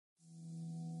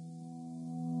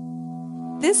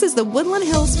This is the Woodland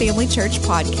Hills Family Church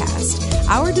podcast.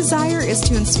 Our desire is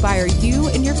to inspire you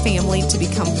and your family to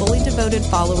become fully devoted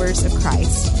followers of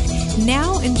Christ.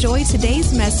 Now enjoy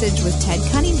today's message with Ted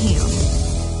Cunningham.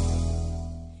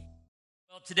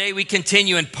 Well, today we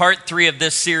continue in part 3 of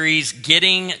this series,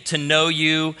 Getting to Know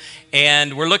You.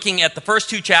 And we're looking at the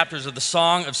first 2 chapters of the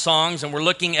Song of Songs, and we're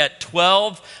looking at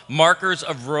 12 markers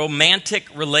of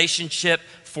romantic relationship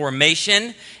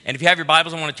formation. And if you have your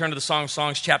Bibles, I want to turn to the Song of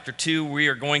Songs chapter 2. We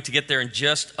are going to get there in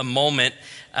just a moment.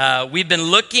 We've been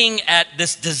looking at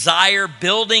this desire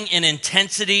building in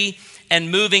intensity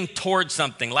and moving towards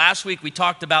something. Last week we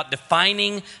talked about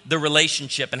defining the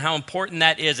relationship and how important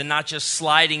that is, and not just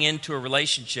sliding into a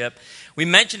relationship. We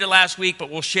mentioned it last week, but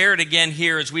we'll share it again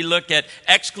here as we look at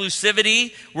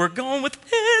exclusivity. We're going with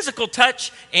physical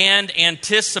touch and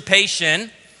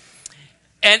anticipation.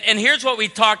 And here's what we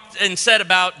talked and said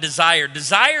about desire.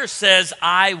 Desire says,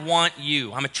 I want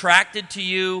you. I'm attracted to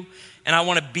you, and I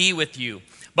want to be with you.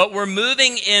 But we're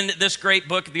moving in this great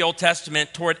book of the Old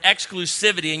Testament toward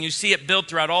exclusivity, and you see it built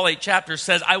throughout all 8 chapters,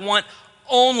 says, I want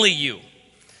only you.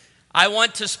 I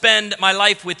want to spend my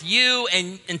life with you,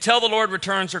 and until the Lord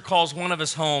returns or calls one of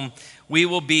us home, we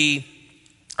will be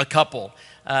a couple.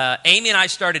 Amy and I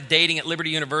started dating at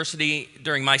Liberty University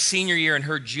during my senior year and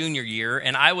her junior year,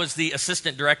 and I was the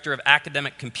assistant director of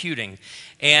academic computing.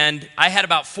 And I had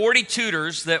about 40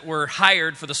 tutors that were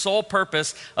hired for the sole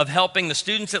purpose of helping the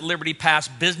students at Liberty pass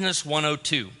Business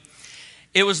 102.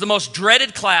 It was the most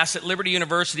dreaded class at Liberty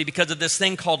University because of this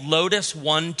thing called Lotus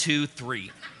 1, 2,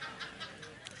 3.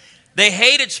 They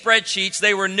hated spreadsheets.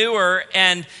 They were newer,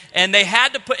 and they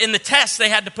had to put in the tests, they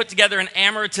had to put together an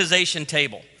amortization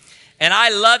table. And I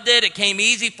loved it. It came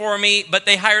easy for me, but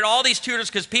they hired all these tutors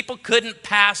because people couldn't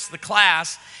pass the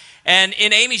class. And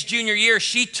in Amy's junior year,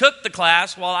 she took the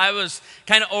class while I was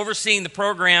kind of overseeing the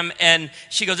program, and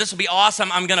she goes, this will be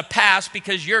awesome. I'm going to pass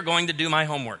because you're going to do my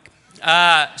homework.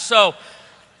 So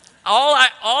all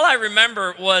I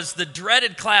remember was the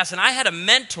dreaded class, and I had a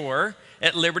mentor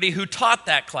at Liberty who taught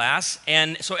that class,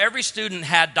 and so every student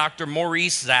had Dr.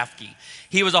 Maurice Zafke.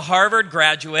 He was a Harvard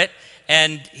graduate,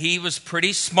 and he was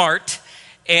pretty smart,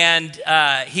 and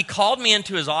he called me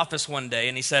into his office one day,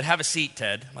 and he said, have a seat,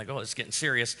 Ted. I'm like, oh, it's getting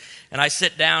serious. And I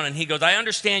sit down, and he goes, I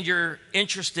understand you're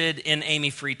interested in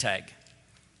Amy Freitag.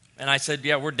 And I said,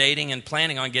 yeah, we're dating and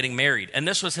planning on getting married. And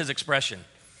this was his expression.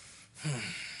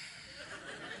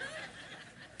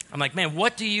 I'm like, man,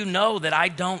 what do you know that I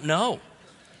don't know?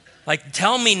 Like,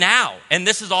 tell me now. And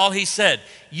this is all he said.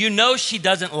 You know she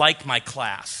doesn't like my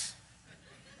class.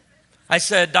 I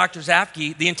said, Dr.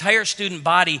 Zafke, the entire student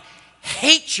body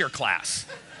hates your class.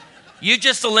 You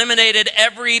just eliminated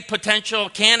every potential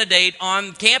candidate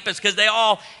on campus because they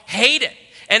all hate it.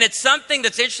 And it's something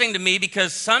that's interesting to me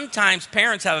because sometimes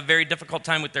parents have a very difficult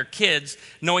time with their kids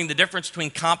knowing the difference between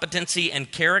competency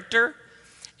and character.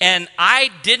 And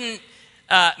I didn't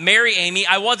marry Amy.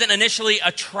 I wasn't initially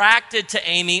attracted to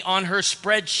Amy on her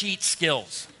spreadsheet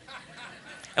skills.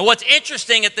 And what's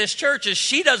interesting at this church is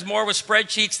she does more with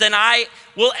spreadsheets than I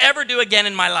will ever do again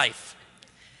in my life.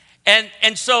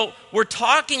 And so we're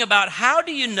talking about how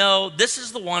do you know this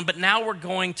is the one, but now we're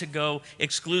going to go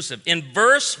exclusive. In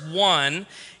verse 1,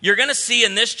 you're going to see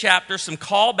in this chapter some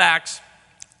callbacks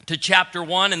to chapter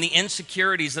 1 and the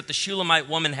insecurities that the Shulamite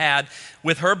woman had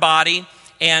with her body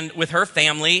and with her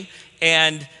family,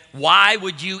 and why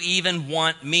would you even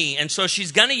want me? And so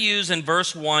she's going to use in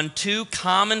verse 1 2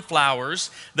 common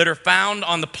flowers that are found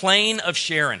on the plain of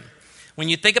Sharon. When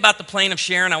you think about the plain of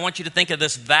Sharon, I want you to think of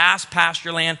this vast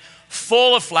pasture land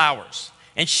full of flowers.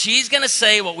 And she's going to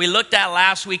say what we looked at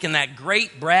last week in that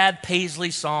great Brad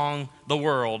Paisley song, The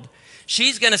World.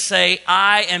 She's going to say,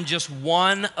 I am just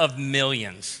one of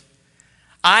millions.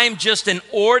 I'm just an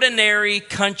ordinary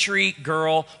country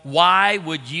girl. Why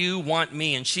would you want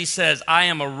me? And she says, I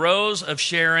am a rose of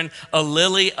Sharon, a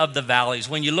lily of the valleys.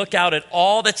 When you look out at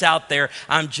all that's out there,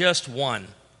 I'm just one.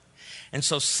 And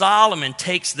so Solomon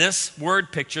takes this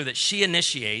word picture that she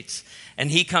initiates, and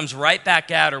he comes right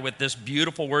back at her with this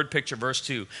beautiful word picture, verse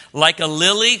 2. Like a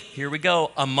lily, here we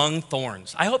go, among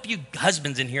thorns. I hope you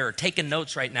husbands in here are taking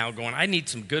notes right now going, I need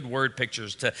some good word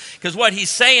pictures because what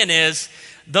he's saying is,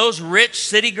 those rich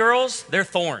city girls, they're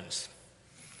thorns.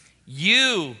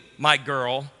 You, my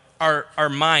girl, are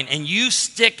mine, and you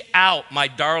stick out, my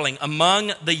darling,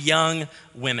 among the young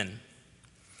women.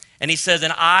 And he says,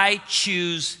 and I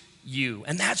choose you.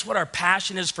 And that's what our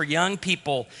passion is for young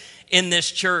people in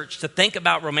this church, to think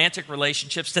about romantic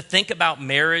relationships, to think about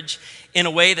marriage in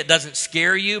a way that doesn't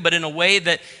scare you, but in a way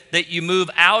that you move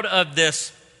out of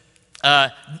this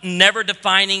never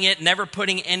defining it, never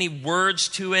putting any words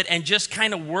to it, and just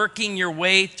kind of working your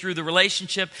way through the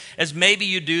relationship as maybe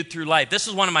you do through life. This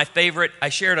is one of my favorite. I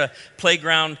shared a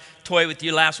playground toy with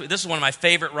you last week. This is one of my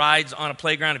favorite rides on a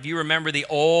playground. If you remember the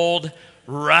old,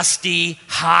 rusty,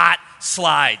 hot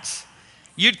slides,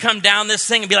 you'd come down this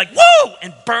thing and be like, whoa,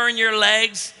 and burn your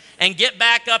legs and get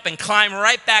back up and climb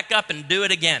right back up and do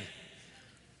it again.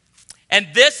 And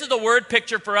this is the word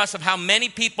picture for us of how many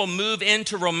people move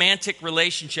into romantic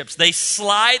relationships. They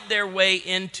slide their way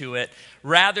into it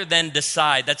rather than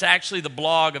decide. That's actually the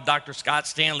blog of Dr. Scott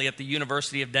Stanley at the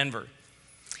University of Denver.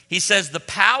 He says, the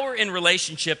power in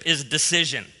relationship is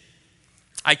decision.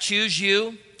 I choose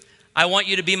you. I want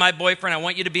you to be my boyfriend. I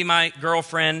want you to be my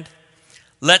girlfriend.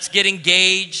 Let's get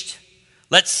engaged.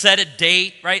 Let's set a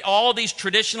date, right? All these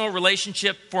traditional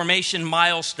relationship formation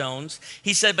milestones.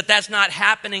 He said, but that's not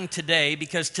happening today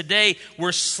because today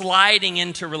we're sliding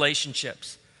into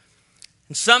relationships.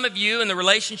 And some of you in the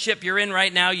relationship you're in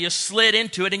right now, you slid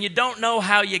into it and you don't know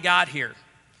how you got here.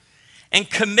 And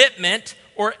commitment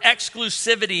or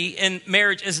exclusivity in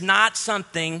marriage is not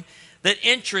something that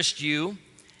interests you.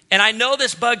 And I know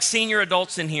this bugs senior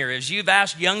adults in here. As you've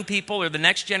asked young people or the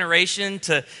next generation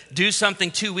to do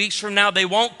something 2 weeks from now, they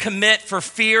won't commit for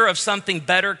fear of something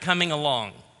better coming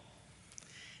along.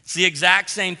 It's the exact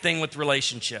same thing with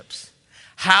relationships.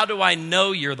 How do I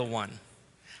know you're the one?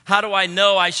 How do I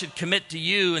know I should commit to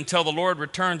you until the Lord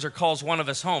returns or calls one of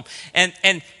us home?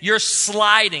 And you're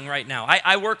sliding right now.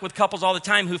 I work with couples all the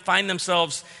time who find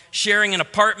themselves sharing an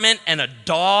apartment and a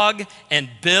dog and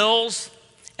bills,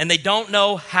 and they don't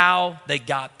know how they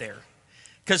got there.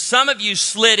 Because some of you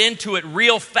slid into it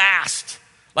real fast,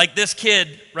 like this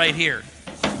kid right here.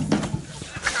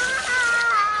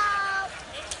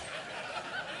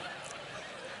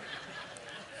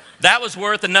 That was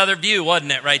worth another view,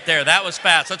 wasn't it, right there? That was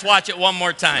fast. Let's watch it one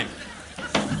more time.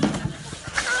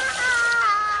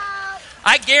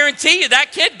 I guarantee you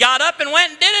that kid got up and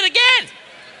went and did it again.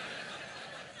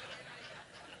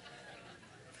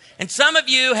 And some of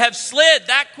you have slid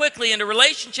that quickly into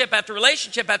relationship after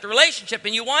relationship after relationship,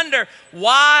 and you wonder,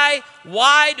 why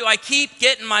do I keep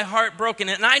getting my heart broken?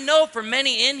 And I know for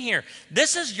many in here,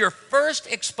 this is your first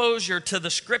exposure to the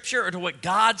scripture or to what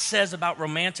God says about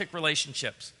romantic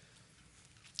relationships.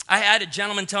 I had a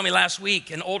gentleman tell me last week,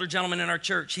 an older gentleman in our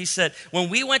church, he said, when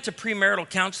we went to premarital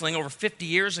counseling over 50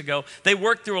 years ago, they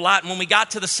worked through a lot, and when we got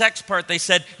to the sex part, they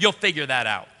said, you'll figure that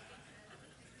out.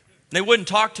 They wouldn't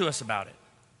talk to us about it.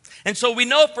 And so we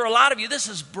know for a lot of you, this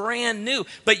is brand new,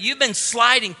 but you've been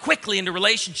sliding quickly into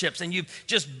relationships and you've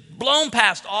just blown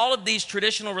past all of these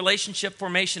traditional relationship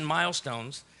formation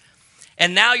milestones.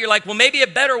 And now you're like, well, maybe a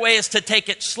better way is to take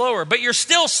it slower, but you're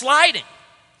still sliding.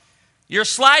 You're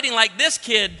sliding like this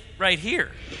kid right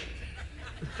here.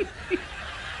 Be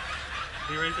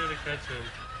right there to catch him.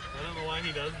 I don't know why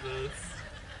he does this.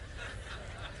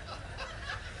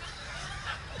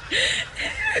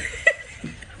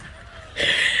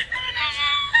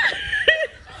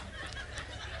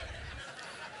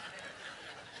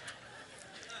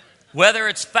 Whether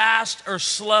it's fast or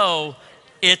slow,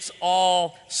 it's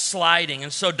all sliding.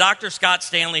 And so Dr. Scott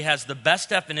Stanley has the best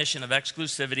definition of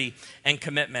exclusivity and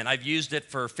commitment. I've used it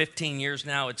for 15 years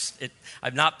now.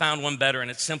 I've not found one better,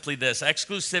 and it's simply this.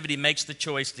 Exclusivity makes the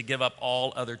choice to give up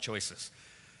all other choices,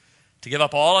 to give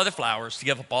up all other flowers, to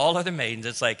give up all other maidens.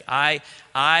 It's like, I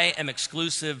am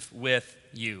exclusive with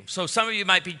you. So some of you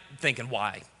might be thinking,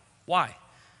 why?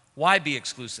 Why be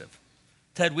exclusive?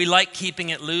 Ted, we like keeping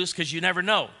it loose because you never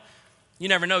know. You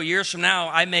never know. Years from now,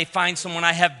 I may find someone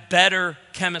I have better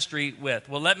chemistry with.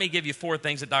 Well, let me give you 4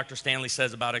 things that Dr. Stanley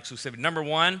says about exclusivity. Number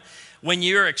 1, when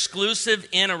you're exclusive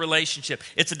in a relationship,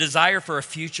 it's a desire for a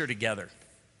future together.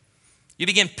 You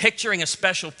begin picturing a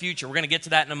special future. We're going to get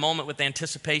to that in a moment with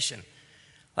anticipation.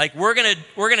 Like we're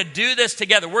gonna do this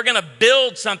together. We're going to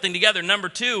build something together. Number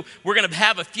 2, we're going to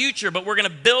have a future, but we're going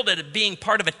to build it at being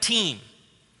part of a team.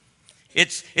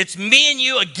 It's me and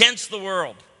you against the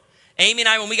world. Amy and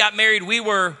I, when we got married, we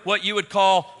were what you would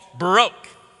call broke.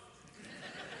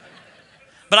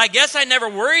 But I guess I never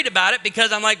worried about it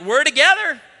because I'm like, we're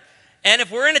together. And if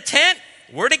we're in a tent,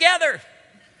 we're together.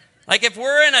 Like if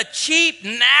we're in a cheap,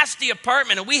 nasty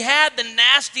apartment, and we had the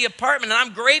nasty apartment, and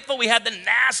I'm grateful we had the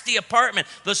nasty apartment,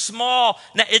 the small,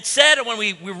 it said when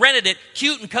we rented it,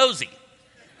 cute and cozy.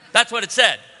 That's what it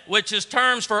said, which is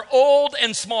terms for old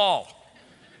and small.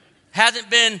 Hasn't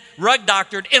been rug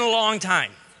doctored in a long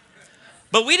time.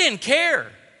 But we didn't care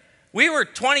We were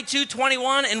 22,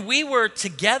 21, and we were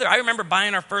together. I remember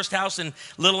buying our first house in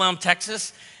Little Elm,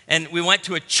 Texas, and we went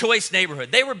to a choice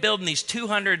neighborhood. They were building these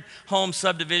 200-home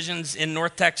subdivisions in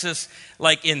North Texas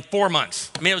like in 4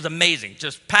 months. I mean, it was amazing.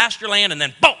 Just pasture land and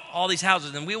then, boom, all these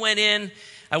houses. And we went in.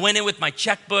 I went in with my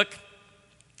checkbook.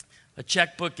 A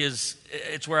checkbook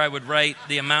it's where I would write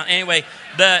the amount. Anyway,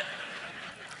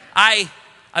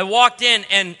 I walked in,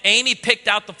 and Amy picked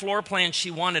out the floor plan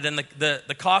she wanted, and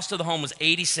the cost of the home was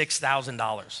 $86,000.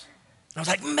 I was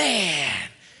like, man,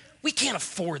 we can't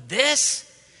afford this.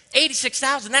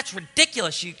 $86,000, that's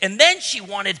ridiculous. And then she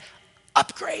wanted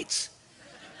upgrades.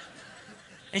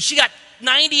 And she got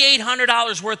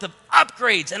 $9,800 worth of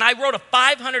upgrades. And I wrote a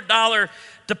 $500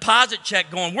 deposit check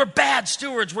going, we're bad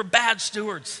stewards, we're bad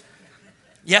stewards.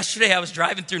 Yesterday I was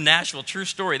driving through Nashville, true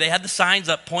story. They had the signs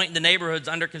up pointing to neighborhoods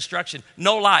under construction.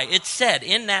 No lie, it said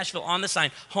in Nashville on the sign,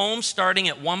 homes starting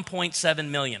at $1.7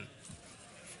 million.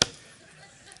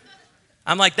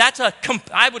 I'm like,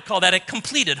 I would call that a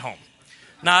completed home,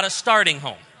 not a starting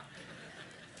home.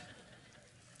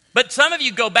 But some of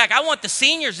you go back. I want the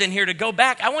seniors in here to go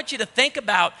back. I want you to think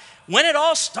about when it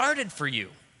all started for you.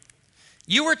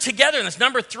 You were together, and that's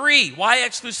number 3. Why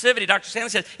exclusivity? Dr. Stanley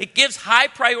says it gives high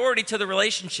priority to the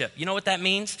relationship. You know what that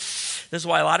means? This is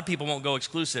why a lot of people won't go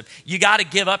exclusive. You got to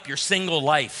give up your single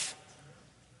life.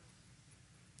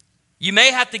 You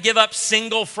may have to give up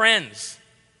single friends.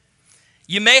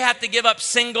 You may have to give up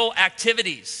single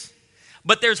activities.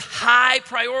 But there's high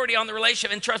priority on the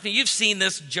relationship. And trust me, you've seen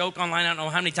this joke online, I don't know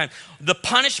how many times. The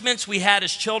punishments we had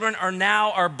as children are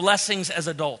now our blessings as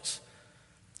adults.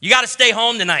 You got to stay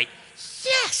home tonight.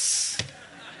 Yes.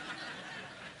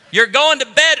 You're going to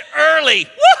bed early.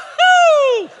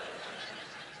 Woohoo!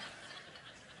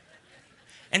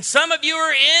 And some of you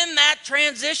are in that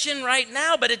transition right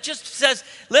now, but it just says,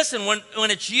 listen,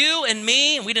 when it's you and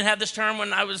me, and we didn't have this term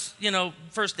when I was,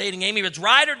 first dating Amy, but it's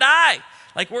ride or die.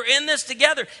 Like we're in this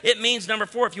together. It means, number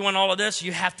 4, if you want all of this,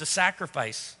 you have to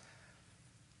sacrifice.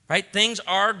 Right? Things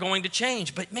are going to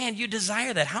change. But man, you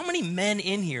desire that. How many men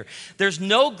in here? There's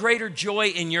no greater joy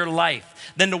in your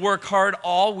life than to work hard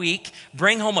all week,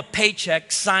 bring home a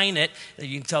paycheck, sign it.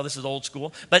 You can tell this is old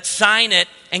school, but sign it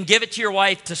and give it to your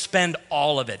wife to spend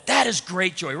all of it. That is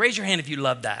great joy. Raise your hand if you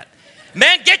love that.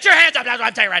 Men, get your hands up. That's what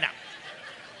I'm telling you right now.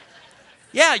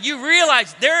 Yeah, you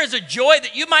realize there is a joy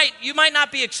that you might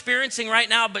not be experiencing right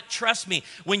now, but trust me,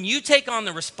 when you take on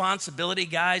the responsibility,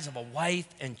 guys, of a wife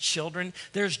and children,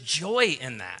 there's joy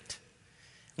in that.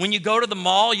 When you go to the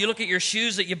mall, you look at your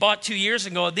shoes that you bought 2 years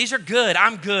ago, these are good,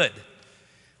 I'm good.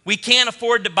 We can't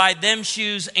afford to buy them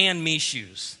shoes and me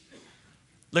shoes.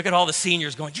 Look at all the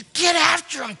seniors going, you get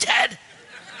after them, Ted.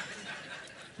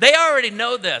 They already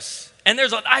know this. And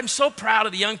I'm so proud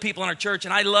of the young people in our church,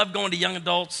 and I love going to young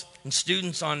adults and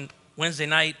students on Wednesday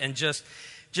night and just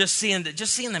seeing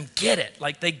them get it.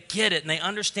 Like they get it and they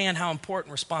understand how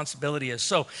important responsibility is.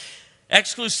 So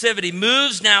exclusivity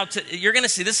moves now to, you're going to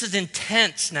see this is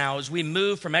intense now as we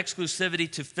move from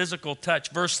exclusivity to physical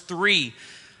touch. Verse 3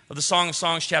 of the Song of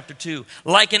Songs, chapter 2.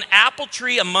 Like an apple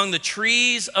tree among the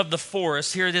trees of the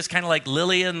forest, here it is kind of like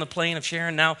Lily in the plain of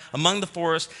Sharon now, among the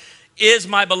forest, is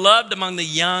my beloved among the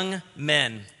young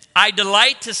men. I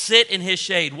delight to sit in his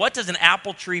shade. What does an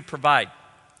apple tree provide?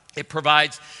 It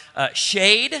provides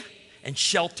shade and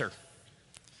shelter.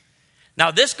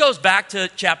 Now, this goes back to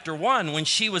chapter 1 when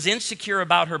she was insecure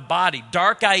about her body.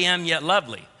 Dark I am, yet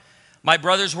lovely. My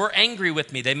brothers were angry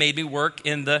with me. They made me work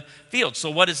in the field.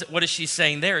 So what is she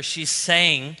saying there? She's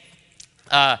saying,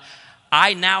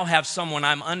 I now have someone,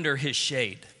 I'm under his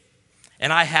shade.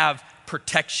 And I have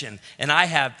protection, and I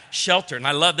have shelter, and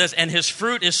I love this, and his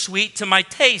fruit is sweet to my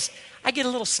taste. I get a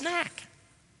little snack.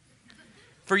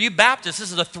 For you Baptists, this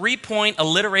is a 3-point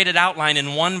alliterated outline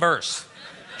in one verse.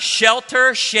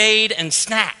 Shelter, shade, and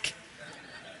snack.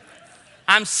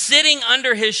 I'm sitting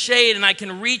under his shade, and I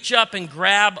can reach up and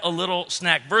grab a little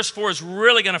snack. Verse 4 is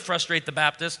really going to frustrate the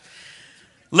Baptist.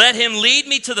 Let him lead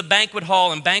me to the banquet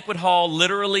hall, and banquet hall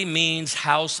literally means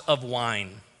house of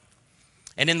wine.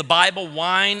 And in the Bible,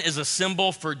 wine is a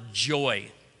symbol for joy.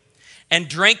 And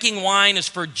drinking wine is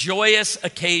for joyous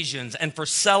occasions and for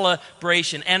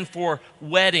celebration and for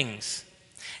weddings.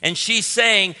 And she's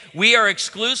saying, we are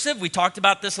exclusive. We talked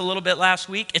about this a little bit last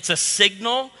week. It's a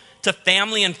signal to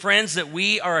family and friends that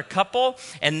we are a couple.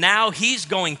 And now he's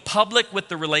going public with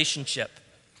the relationship.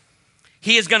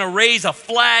 He is going to raise a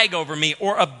flag over me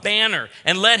or a banner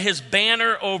and let his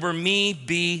banner over me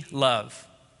be love.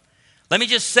 Let me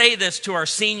just say this to our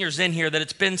seniors in here that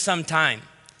it's been some time.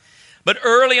 But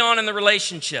early on in the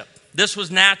relationship, this was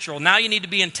natural. Now you need to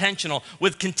be intentional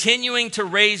with continuing to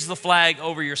raise the flag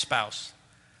over your spouse.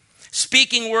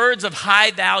 Speaking words of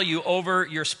high value over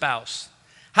your spouse.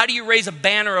 How do you raise a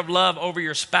banner of love over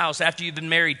your spouse after you've been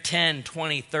married 10,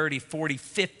 20, 30, 40,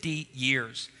 50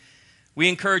 years? We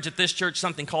encourage at this church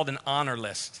something called an honor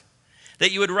list.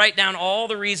 That you would write down all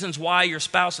the reasons why your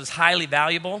spouse is highly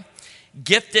valuable,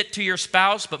 gift it to your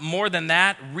spouse, but more than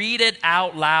that, read it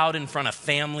out loud in front of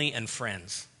family and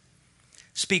friends.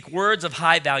 Speak words of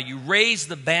high value. Raise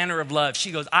the banner of love.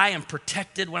 She goes, I am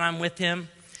protected when I'm with him.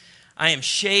 I am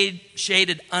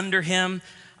shaded under him.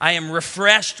 I am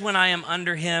refreshed when I am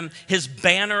under him. His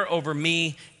banner over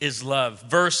me is love.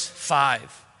 Verse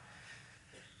 5.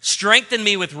 Strengthen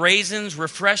me with raisins,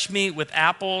 refresh me with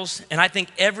apples. And I think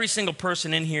every single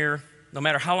person in here, no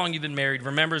matter how long you've been married,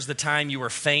 remembers the time you were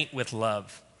faint with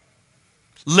love.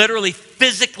 Literally,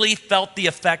 physically felt the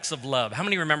effects of love. How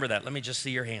many remember that? Let me just see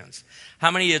your hands.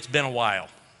 How many, it's been a while?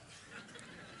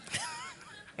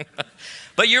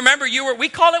 But you remember we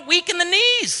call it weak in the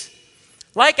knees.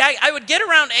 Like I would get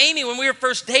around Amy when we were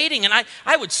first dating, and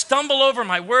I would stumble over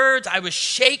my words. I was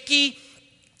shaky.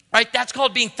 Right? That's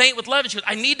called being faint with love. And she goes,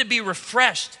 I need to be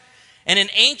refreshed. And an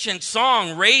ancient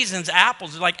song, raisins,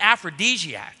 apples, are like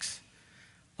aphrodisiacs.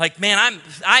 Like, man,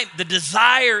 the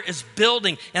desire is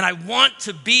building, and I want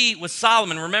to be with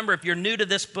Solomon. Remember, if you're new to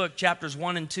this book, chapters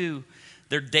 1 and 2,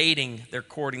 they're dating, they're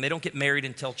courting. They don't get married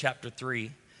until chapter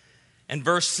 3. And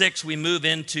verse 6, we move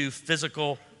into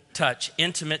physical touch,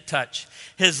 intimate touch.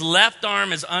 His left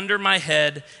arm is under my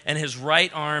head and his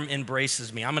right arm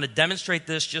embraces me. I'm going to demonstrate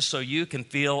this just so you can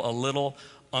feel a little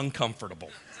uncomfortable.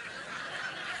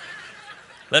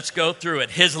 Let's go through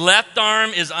it. His left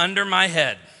arm is under my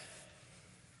head.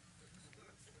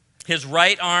 His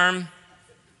right arm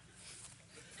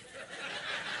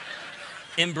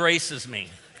embraces me.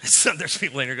 So there's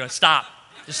people in here going, stop.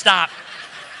 Just stop.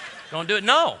 Don't do it.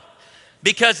 No.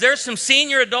 Because there's some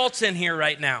senior adults in here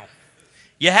right now.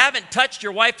 You haven't touched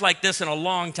your wife like this in a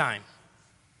long time.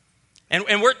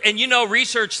 And you know,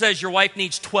 research says your wife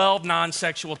needs 12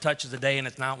 non-sexual touches a day, and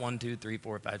it's not 1, 2, 3,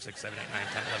 4, 5, 6, 7, 8, 9,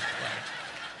 10, 11, 12.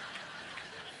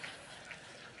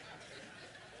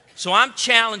 So I'm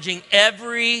challenging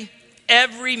every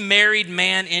married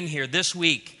man in here this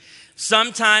week,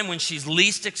 sometime when she's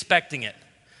least expecting it,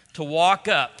 to walk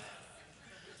up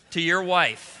to your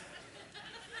wife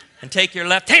and take your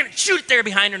left hand and shoot it there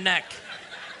behind her neck.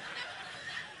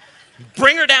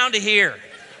 Bring her down to here.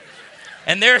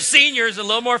 And there are seniors a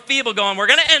little more feeble going, we're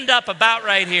going to end up about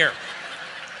right here.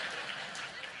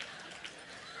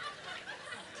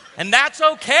 And that's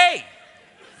okay.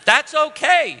 That's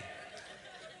okay.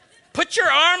 Put your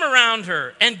arm around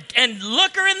her and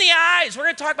look her in the eyes. We're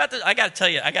going to talk about this. I got to tell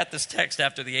you, I got this text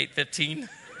after the 8:15.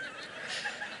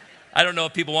 I don't know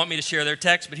if people want me to share their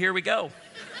text, but here we go.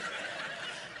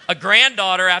 A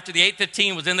granddaughter after the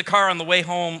 8:15 was in the car on the way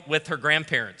home with her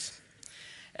grandparents.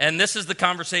 And this is the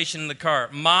conversation in the car.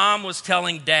 Mom was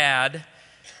telling Dad,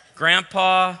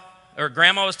 Grandma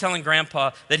was telling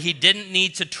Grandpa that he didn't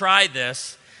need to try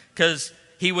this because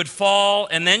he would fall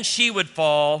and then she would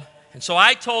fall. And so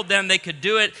I told them they could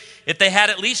do it if they had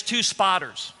at least 2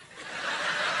 spotters.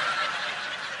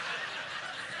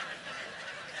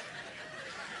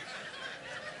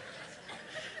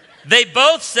 They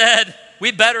both said,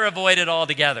 we better avoid it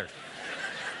altogether.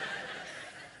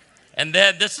 And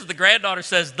then this is the granddaughter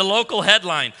says, the local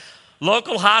headline,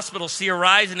 local hospitals see a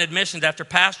rise in admissions after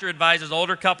pastor advises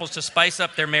older couples to spice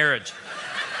up their marriage.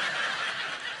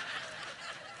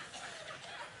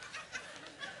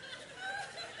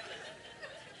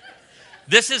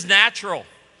 This is natural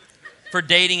for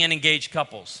dating and engaged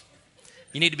couples.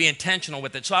 You need to be intentional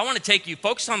with it. So I want to take you,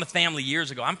 Focus on the Family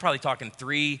years ago, I'm probably talking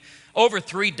over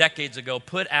 3 decades ago,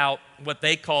 put out what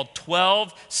they called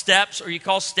 12 steps, or you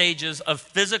call stages, of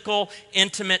physical,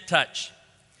 intimate touch.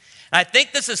 And I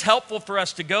think this is helpful for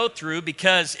us to go through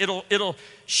because it'll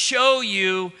show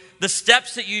you the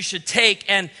steps that you should take.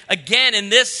 And again, in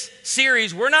this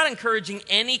series, we're not encouraging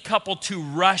any couple to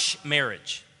rush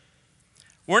marriage.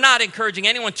 We're not encouraging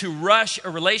anyone to rush a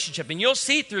relationship. And you'll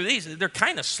see through these, they're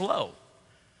kind of slow.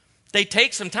 They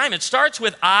take some time. It starts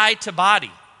with eye to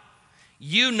body.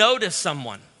 You notice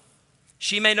someone.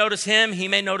 She may notice him, he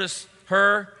may notice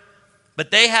her,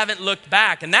 but they haven't looked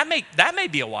back. And that may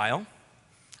be a while.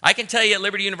 I can tell you at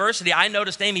Liberty University, I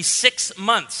noticed Amy 6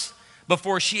 months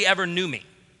before she ever knew me.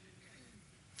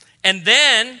 And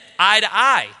then, eye to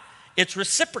eye, it's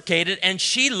reciprocated, and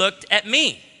she looked at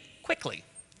me quickly.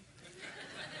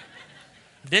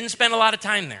 Didn't spend a lot of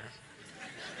time there.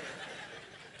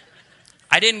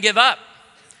 I didn't give up,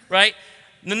 right?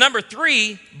 The number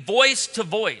 3, voice to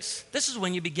voice. This is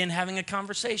when you begin having a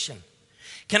conversation.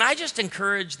 Can I just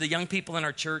encourage the young people in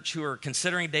our church who are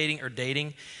considering dating or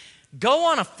dating? Go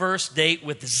on a first date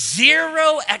with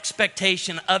zero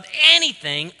expectation of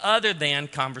anything other than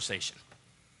conversation.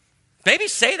 Maybe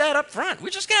say that up front. We're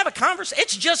just going to have a conversation.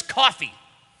 It's just coffee,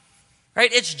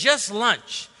 right? It's just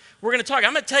lunch. We're going to talk.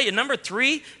 I'm going to tell you, number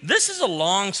 3, this is a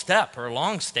long step or a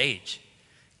long stage.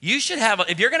 You should have,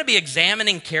 if you're going to be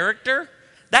examining character,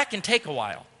 that can take a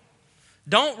while.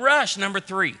 Don't rush, number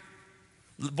 3.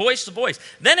 Voice to voice.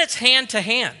 Then it's hand to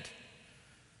hand,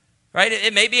 right?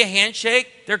 It may be a handshake.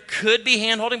 There could be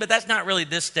hand holding, but that's not really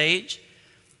this stage.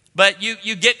 But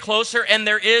you get closer, and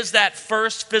there is that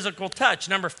first physical touch.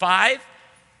 Number 5,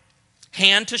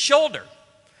 hand to shoulder.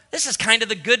 This is kind of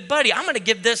the good buddy. I'm going to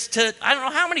give this to, I don't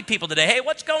know how many people today. Hey,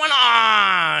 what's going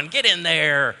on? Get in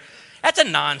there. That's a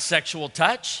non-sexual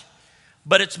touch,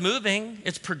 but it's moving.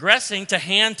 It's progressing to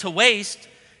hand to waist.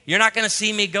 You're not going to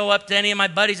see me go up to any of my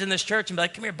buddies in this church and be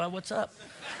like, come here, bud, what's up?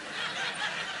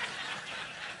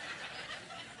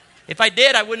 If I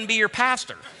did, I wouldn't be your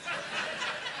pastor.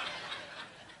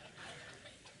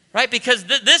 Right? Because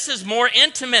this is more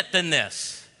intimate than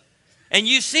this. And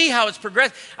you see how it's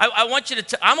progressed. I want you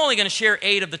to, I'm only going to share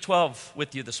 8 of the 12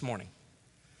 with you this morning.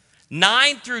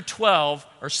 9 through 12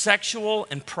 are sexual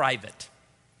and private.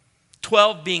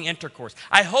 12 being intercourse.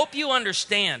 I hope you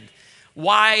understand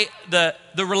why the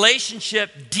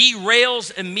relationship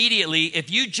derails immediately if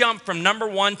you jump from number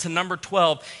 1 to number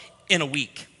 12 in a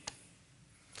week.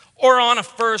 Or on a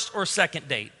first or second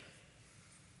date.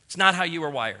 It's not how you were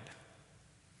wired.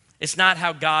 It's not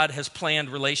how God has planned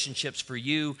relationships for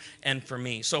you and for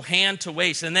me. So hand to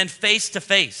waist and then face to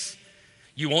face.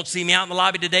 You won't see me out in the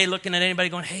lobby today looking at anybody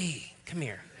going, hey, come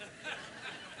here.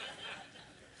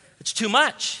 It's too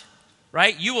much,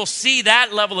 right? You will see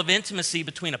that level of intimacy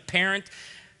between a parent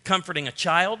comforting a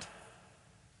child,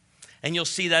 and you'll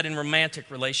see that in romantic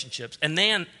relationships. And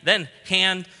then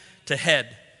hand to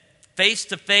head. Face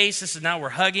to face, this is now we're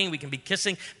hugging, we can be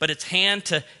kissing, but it's hand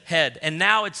to head. And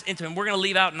now it's intimate. We're going to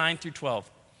leave out 9 through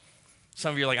 12.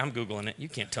 Some of you are like, I'm Googling it. You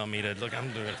can't tell me to look,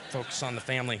 I'm going to focus on the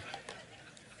family.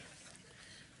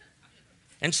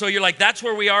 And so you're like, that's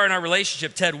where we are in our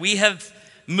relationship, Ted. We have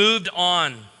moved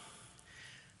on.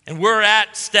 And we're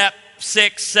at step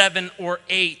 6, 7, or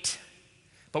 8.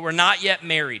 But we're not yet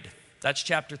married. That's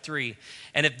chapter 3.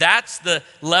 And if that's the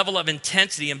level of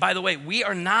intensity, and by the way, we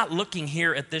are not looking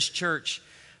here at this church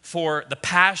for the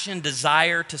passion,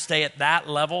 desire to stay at that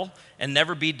level and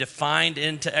never be defined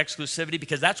into exclusivity,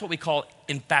 because that's what we call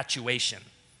infatuation.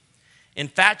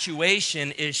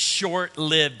 Infatuation is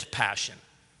short-lived passion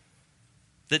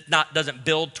that doesn't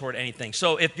build toward anything.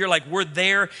 So if you're like, we're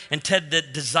there, and Ted, the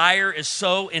desire is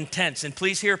so intense, and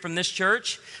please hear from this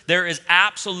church, there is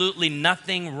absolutely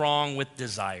nothing wrong with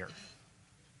desire.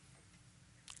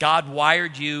 God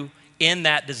wired you in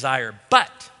that desire.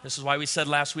 But, this is why we said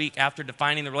last week, after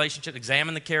defining the relationship,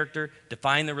 examine the character,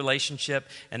 define the relationship,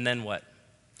 and then what?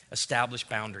 Establish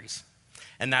boundaries.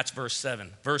 And that's verse 7.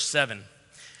 Verse 7.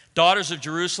 Daughters of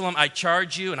Jerusalem, I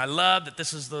charge you, and I love that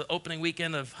this is the opening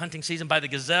weekend of hunting season, by the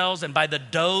gazelles and by the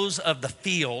does of the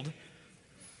field,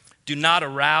 do not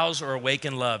arouse or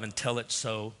awaken love until it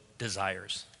so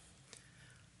desires.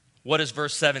 What is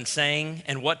verse 7 saying?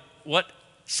 And what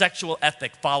sexual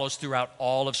ethic follows throughout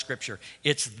all of Scripture?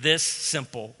 It's this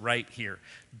simple right here.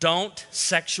 Don't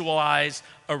sexualize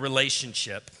a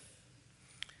relationship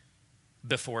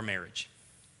before marriage.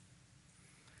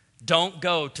 Don't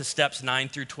go to steps 9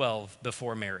 through 12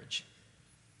 before marriage.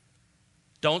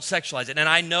 Don't sexualize it. And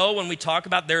I know when we talk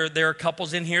about, there are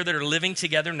couples in here that are living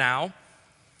together now.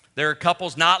 There are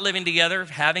couples not living together,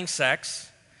 having sex.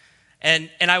 And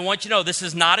I want you to know, this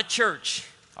is not a church.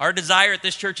 Our desire at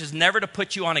this church is never to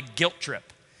put you on a guilt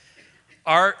trip.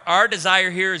 Our desire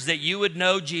here is that you would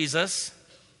know Jesus,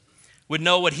 would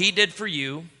know what he did for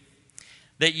you,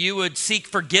 that you would seek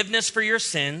forgiveness for your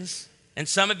sins. And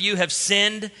some of you have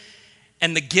sinned,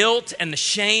 and the guilt and the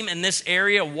shame in this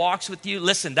area walks with you.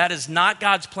 Listen, that is not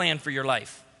God's plan for your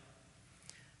life.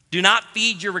 Do not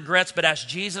feed your regrets, but ask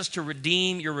Jesus to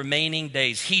redeem your remaining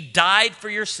days. He died for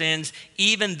your sins,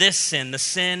 even this sin, the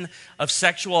sin of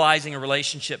sexualizing a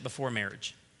relationship before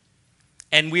marriage.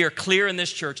 And we are clear in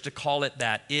this church to call it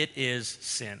that. It is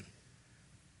sin.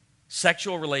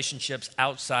 Sexual relationships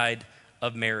outside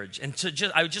of marriage. And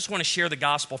I just want to share the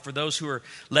gospel for those who are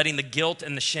letting the guilt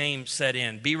and the shame set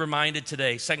in. Be reminded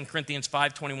today, 2 Corinthians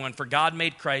 5:21, for God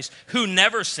made Christ, who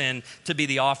never sinned, to be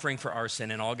the offering for our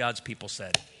sin. And all God's people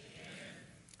said,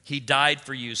 he died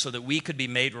for you so that we could be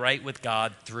made right with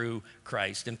God through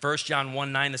Christ. In 1 John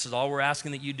 1:9, this is all we're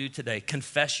asking that you do today.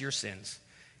 Confess your sins.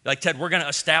 Like, Ted, we're going to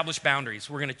establish boundaries.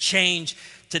 We're going to change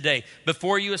today.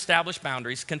 Before you establish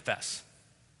boundaries, confess.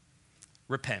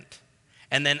 Repent.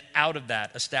 And then out of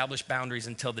that, establish boundaries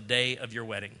until the day of your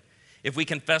wedding. If we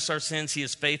confess our sins, he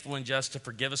is faithful and just to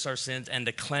forgive us our sins and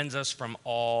to cleanse us from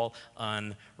all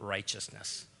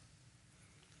unrighteousness.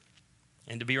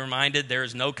 And to be reminded, there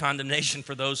is no condemnation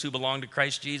for those who belong to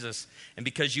Christ Jesus. And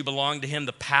because you belong to him,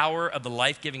 the power of the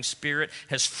life-giving Spirit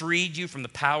has freed you from the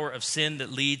power of sin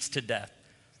that leads to death.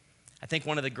 I think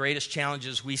one of the greatest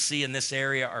challenges we see in this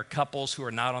area are couples who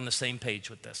are not on the same page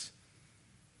with this.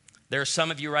 There are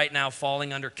some of you right now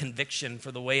falling under conviction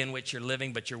for the way in which you're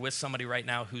living, but you're with somebody right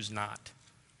now who's not.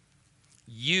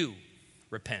 You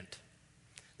repent.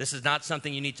 This is not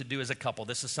something you need to do as a couple.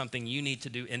 This is something you need to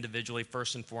do individually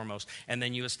first and foremost, and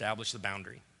then you establish the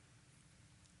boundary.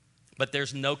 But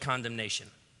there's no condemnation.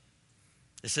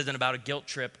 This isn't about a guilt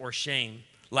trip or shame.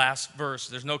 Last verse,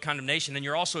 there's no condemnation, and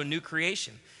you're also a new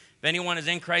creation. If anyone is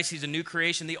in Christ, he's a new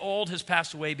creation. The old has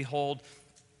passed away. Behold,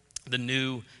 the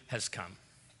new has come.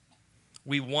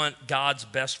 We want God's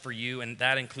best for you, and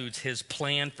that includes his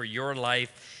plan for your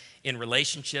life in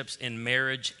relationships, in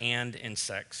marriage, and in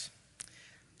sex.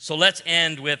 So let's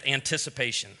end with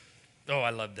anticipation. Oh,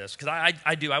 I love this, because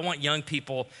I do. I want young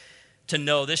people to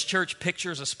know this church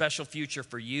pictures a special future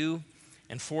for you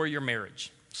and for your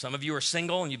marriage. Some of you are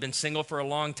single, and you've been single for a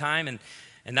long time, and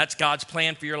that's God's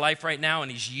plan for your life right now,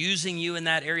 and he's using you in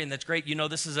that area, and that's great. You know,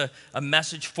 this is a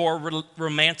message for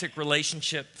romantic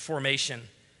relationship formation.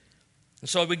 And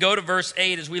so we go to verse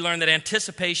 8 as we learn that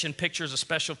anticipation pictures a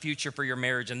special future for your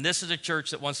marriage. And this is a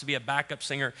church that wants to be a backup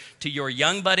singer to your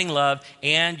young budding love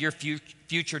and your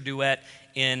future duet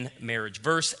in marriage.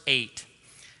 Verse 8.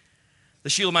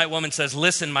 The Shulamite woman says,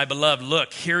 listen, my beloved,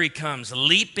 look, here he comes,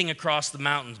 leaping across the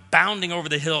mountains, bounding over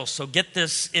the hills. So get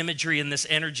this imagery and this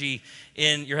energy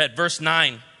in your head. Verse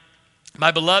 9.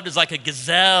 My beloved is like a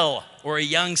gazelle or a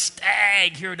young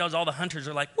stag. Here it does. All the hunters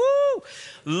are like, woo!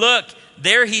 Look,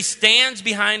 there he stands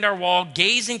behind our wall,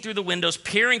 gazing through the windows,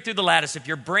 peering through the lattice. If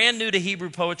you're brand new to Hebrew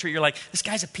poetry, you're like, this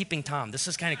guy's a peeping Tom. This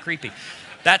is kind of creepy.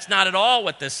 That's not at all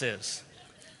what this is.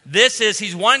 This is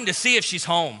he's wanting to see if she's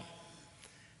home.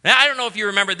 Now, I don't know if you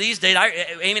remember these days.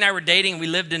 Amy and I were dating. We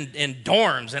lived in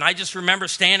dorms, and I just remember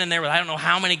standing there with I don't know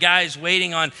how many guys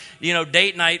waiting on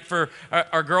date night for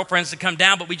our girlfriends to come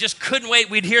down, but we just couldn't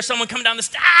wait. We'd hear someone come down the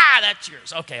stairs. That's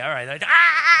yours. Okay, all right.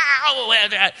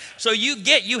 So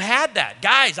you had that.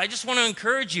 Guys, I just want to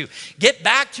encourage you. Get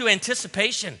back to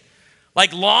anticipation.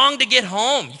 Like long to get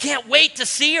home. You can't wait to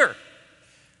see her.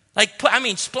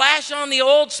 Splash on the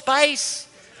Old Spice,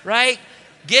 right?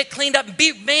 Get cleaned up.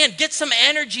 Get some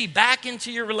energy back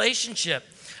into your relationship.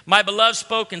 My beloved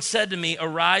spoke and said to me,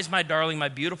 arise, my darling, my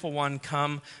beautiful one,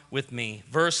 come with me.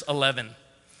 Verse 11.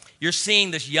 You're seeing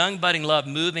this young budding love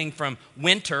moving from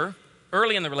winter,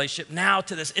 early in the relationship, now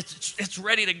to this. It's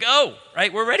ready to go,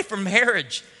 right? We're ready for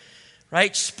marriage,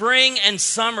 right? Spring and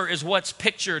summer is what's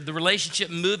pictured, the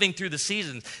relationship moving through the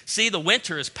seasons. See, the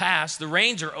winter is past. The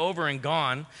rains are over and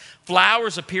gone.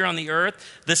 Flowers appear on the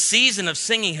earth. The season of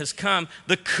singing has come.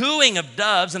 The cooing of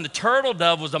doves, and the turtle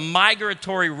dove was a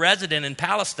migratory resident in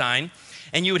Palestine,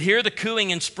 and you would hear the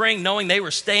cooing in spring, knowing they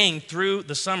were staying through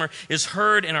the summer, is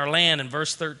heard in our land in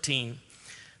verse 13.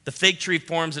 The fig tree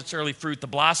forms its early fruit. The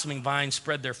blossoming vines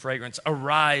spread their fragrance.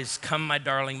 Arise, come, my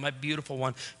darling, my beautiful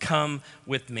one, come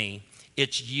with me.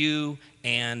 It's you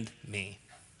and me.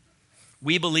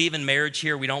 We believe in marriage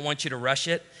here. We don't want you to rush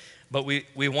it, but we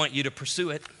want you to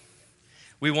pursue it.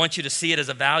 We want you to see it as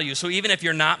a value. So even if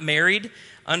you're not married,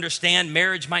 understand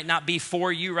marriage might not be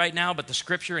for you right now, but the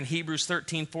scripture in Hebrews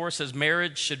 13:4 says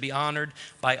marriage should be honored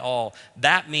by all.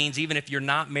 That means even if you're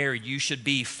not married, you should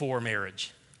be for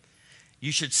marriage.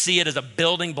 You should see it as a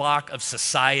building block of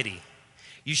society.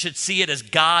 You should see it as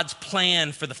God's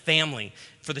plan for the family,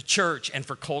 for the church, and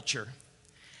for culture.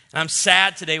 And I'm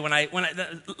sad today when I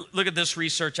look at this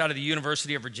research out of the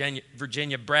University of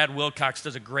Virginia. Brad Wilcox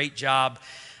does a great job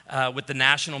with the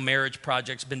National Marriage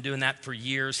Project. He's been doing that for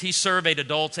years. He surveyed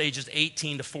adults ages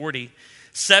 18 to 40.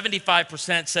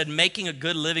 75% said making a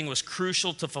good living was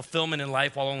crucial to fulfillment in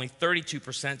life, while only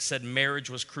 32% said marriage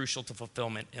was crucial to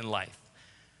fulfillment in life.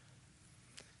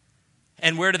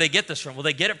 And where do they get this from? Well,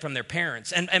 they get it from their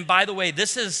parents. And by the way,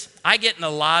 I get a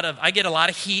lot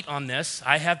of heat on this.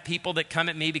 I have people that come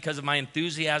at me because of my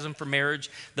enthusiasm for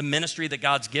marriage, the ministry that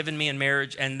God's given me in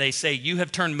marriage, and they say, you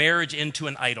have turned marriage into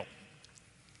an idol.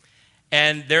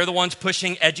 And they're the ones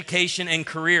pushing education and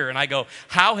career. And I go,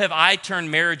 how have I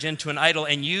turned marriage into an idol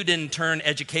and you didn't turn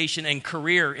education and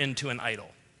career into an idol?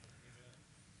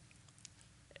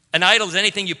 An idol is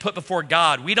anything you put before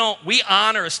God. We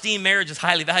honor, esteem marriage as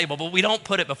highly valuable, but we don't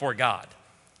put it before God.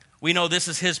 We know this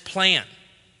is his plan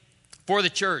for the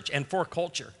church and for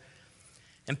culture.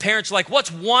 And parents are like,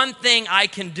 what's one thing I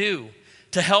can do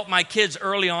to help my kids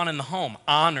early on in the home?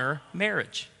 Honor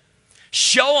marriage.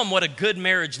 Show them what a good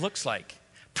marriage looks like.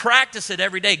 Practice it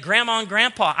every day. Grandma and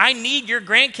grandpa, I need your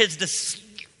grandkids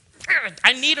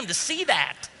I need them to see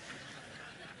that.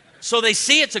 So they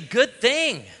see it's a good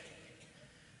thing.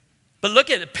 But look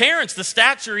at it. Parents, the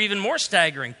stats are even more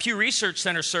staggering. Pew Research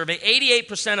Center survey,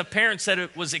 88% of parents said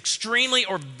it was extremely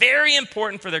or very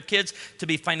important for their kids to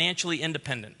be financially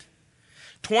independent.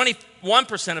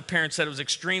 21% of parents said it was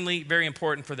extremely, very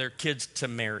important for their kids to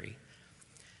marry.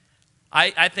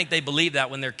 I think they believe that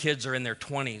when their kids are in their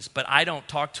 20s, but I don't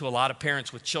talk to a lot of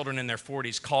parents with children in their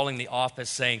 40s calling the office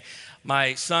saying,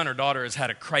 my son or daughter has had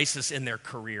a crisis in their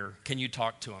career. Can you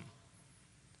talk to them?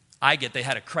 I get they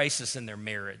had a crisis in their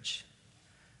marriage.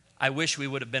 I wish we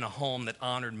would have been a home that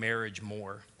honored marriage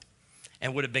more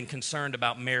and would have been concerned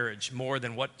about marriage more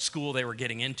than what school they were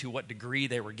getting into, what degree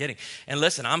they were getting. And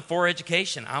listen, I'm for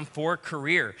education. I'm for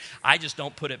career. I just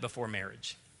don't put it before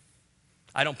marriage.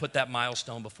 I don't put that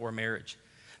milestone before marriage.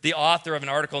 The author of an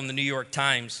article in the New York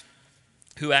Times,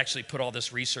 who actually put all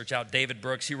this research out, David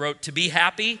Brooks, he wrote, to be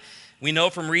happy, we know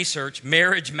from research,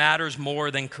 marriage matters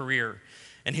more than career.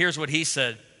 And here's what he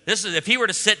said. This is if he were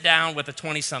to sit down with a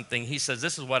 20-something, he says,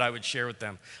 this is what I would share with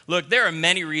them. Look, there are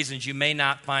many reasons you may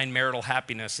not find marital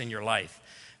happiness in your life.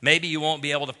 Maybe you won't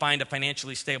be able to find a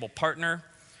financially stable partner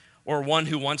or one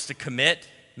who wants to commit.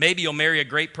 Maybe you'll marry a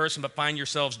great person but find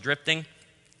yourselves drifting.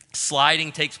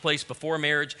 Sliding takes place before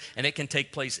marriage, and it can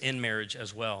take place in marriage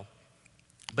as well.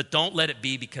 But don't let it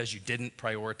be because you didn't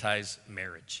prioritize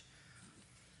marriage.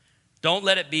 Don't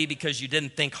let it be because you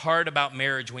didn't think hard about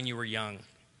marriage when you were young.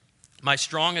 My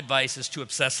strong advice is to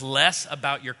obsess less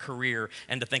about your career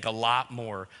and to think a lot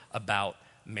more about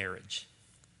marriage.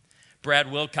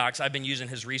 Brad Wilcox, I've been using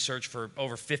his research for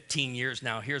over 15 years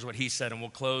now. Here's what he said, and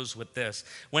we'll close with this.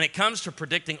 When it comes to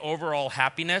predicting overall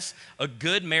happiness, a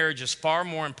good marriage is far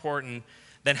more important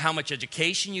than how much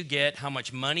education you get, how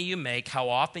much money you make, how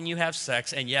often you have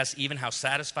sex, and yes, even how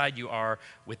satisfied you are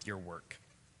with your work.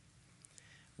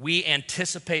 We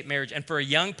anticipate marriage. And for a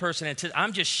young person,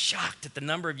 I'm just shocked at the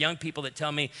number of young people that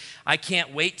tell me, I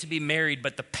can't wait to be married,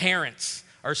 but the parents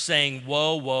are saying,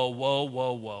 whoa, whoa, whoa,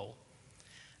 whoa, whoa.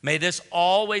 May this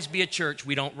always be a church.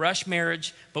 We don't rush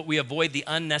marriage, but we avoid the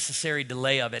unnecessary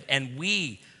delay of it. And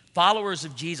we, followers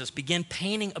of Jesus, begin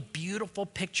painting a beautiful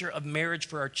picture of marriage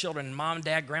for our children. And mom,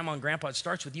 dad, grandma, and grandpa, it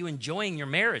starts with you enjoying your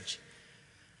marriage.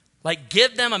 Like,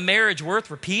 give them a marriage worth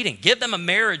repeating. Give them a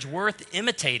marriage worth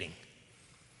imitating.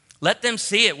 Let them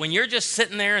see it. When you're just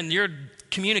sitting there and your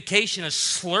communication is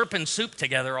slurping soup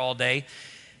together all day,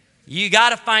 you got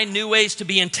to find new ways to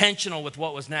be intentional with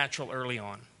what was natural early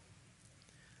on.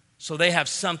 So they have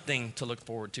something to look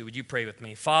forward to. Would you pray with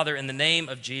me? Father, in the name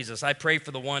of Jesus, I pray for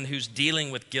the one who's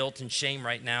dealing with guilt and shame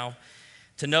right now,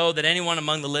 to know that anyone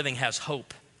among the living has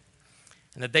hope,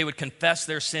 and that they would confess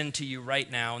their sin to you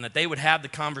right now, and that they would have the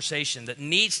conversation that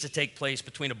needs to take place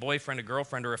between a boyfriend, a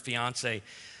girlfriend, or a fiance,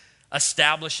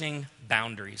 establishing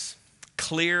boundaries,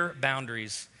 clear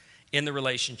boundaries in the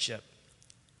relationship,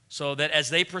 so that as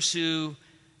they pursue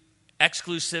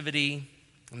exclusivity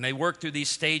and they work through these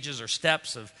stages or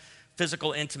steps of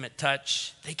physical intimate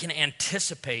touch, they can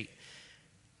anticipate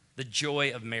the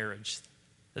joy of marriage,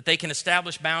 that they can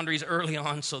establish boundaries early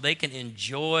on so they can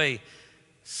enjoy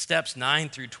steps 9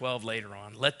 through 12 later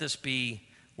on. Let this be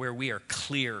where we are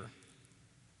clear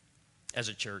as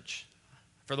a church.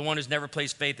 For the one who's never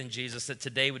placed faith in Jesus, that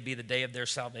today would be the day of their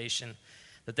salvation,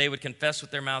 that they would confess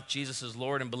with their mouth Jesus is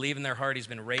Lord and believe in their heart he's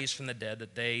been raised from the dead,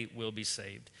 that they will be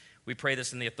saved. We pray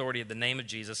this in the authority of the name of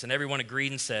Jesus. And everyone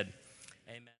agreed and said,